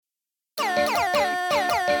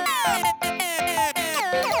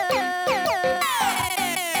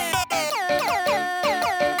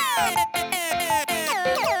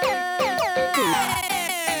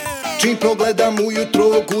Čim progledam ujutro,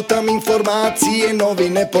 gutam informacije,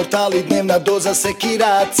 novine, portali, dnevna doza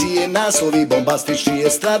sekiracije. Naslovi bombastični,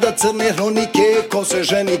 estrada, crne hronike, ko se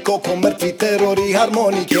ženi, koliko mrtvi, teror i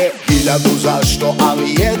harmonike. Hiljadu zašto,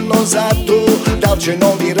 ali jedno zato, da li će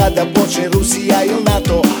novi rat da počne Rusija ili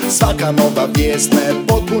NATO. Svaka nova vijest me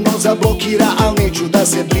potpuno zablokira, al neću da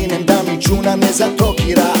se brinem da mi čuna ne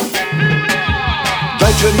zatrokira.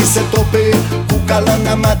 Večeri se tope, kukala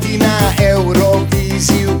na matina,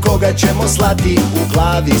 Euroviziju koga ćemo slati. U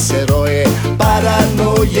glavi se roje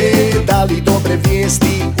paranoje, da li dobre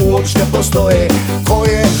vijesti uopšte postoje. Ko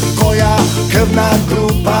je koja krvna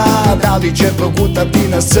grupa, da li će progutati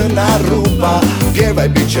nas crna rupa. Pjevaj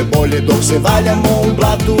bit će bolje dok se valjamo u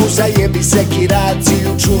blatu, zajebi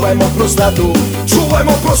sekiraciju, čuvajmo prostatu.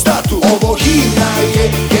 Čuvajmo prostatu. Ovo himna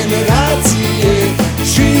je generacije,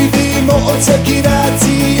 živimo od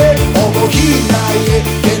sekiracije. Ovo himna je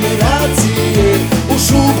generacije, u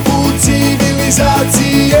šupu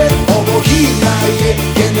civilizacije. Ovo himna je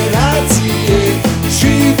generacije,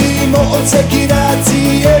 živimo od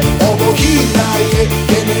sekiracije. Ovo himna je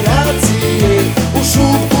generacije, u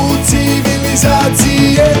šupu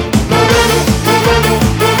civilizacije.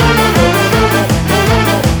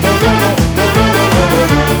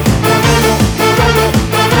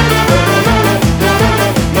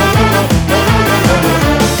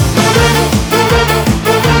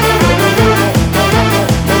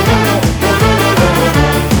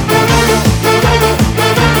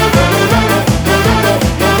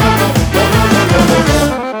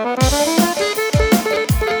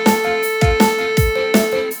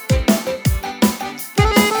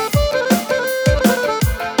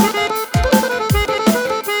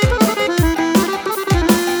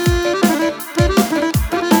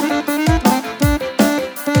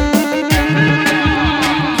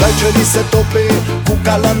 Večeri se tope,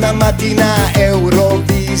 kukala na matina,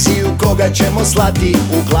 Euroviziju koga ćemo slati.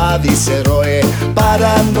 U glavi se roje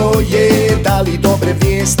paranoje, da li dobre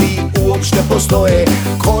vijesti uopšte postoje.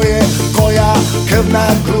 Ko je koja krvna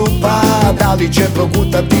grupa, da li će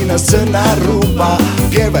progutati nas crna rupa.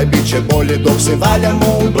 Pjevaj bit će bolje dok se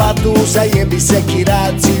valjamo u blatu, zajebi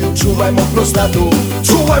sekiraciju, čuvajmo prostatu.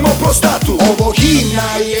 Čuvajmo prostatu. Ovo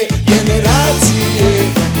himna je generacije,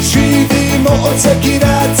 živimo od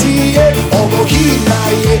sekiracije. Ovo himna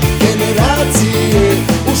je generacije,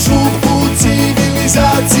 u šupu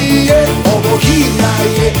civilizacije. Ovo himna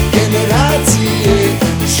je generacije,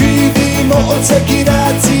 živimo od sekiracije.